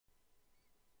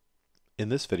In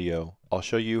this video, I'll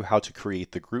show you how to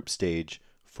create the group stage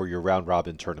for your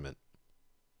round-robin tournament.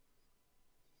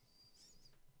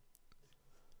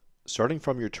 Starting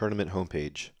from your tournament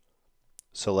homepage,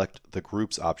 select the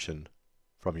Groups option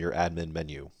from your admin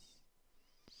menu.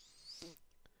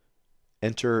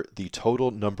 Enter the total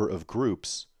number of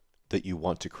groups that you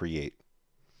want to create.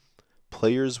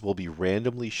 Players will be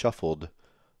randomly shuffled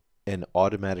and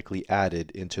automatically added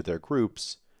into their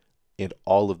groups, and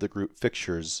all of the group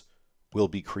fixtures will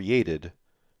be created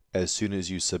as soon as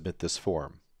you submit this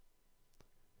form.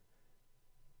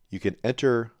 You can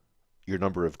enter your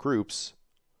number of groups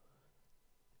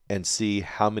and see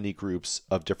how many groups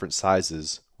of different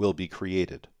sizes will be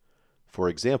created. For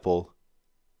example,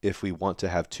 if we want to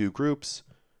have 2 groups,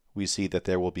 we see that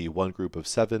there will be one group of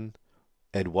 7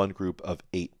 and one group of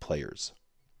 8 players.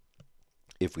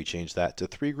 If we change that to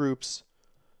 3 groups,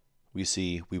 we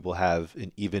see we will have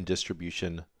an even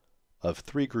distribution of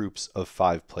 3 groups of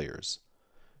 5 players.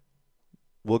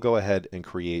 We'll go ahead and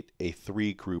create a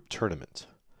 3-group tournament.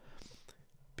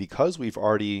 Because we've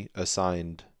already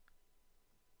assigned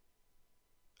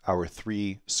our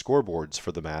 3 scoreboards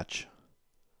for the match,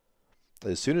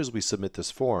 as soon as we submit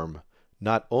this form,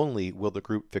 not only will the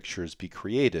group fixtures be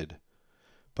created,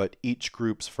 but each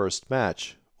group's first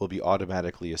match will be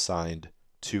automatically assigned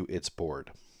to its board.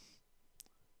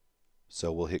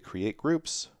 So we'll hit Create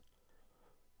Groups.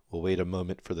 We'll wait a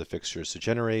moment for the fixtures to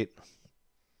generate.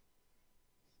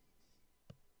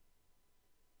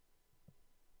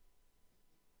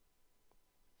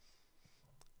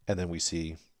 And then we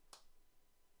see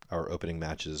our opening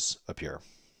matches appear.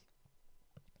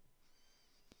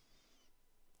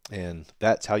 And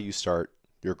that's how you start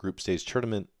your group stage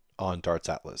tournament on Darts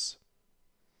Atlas.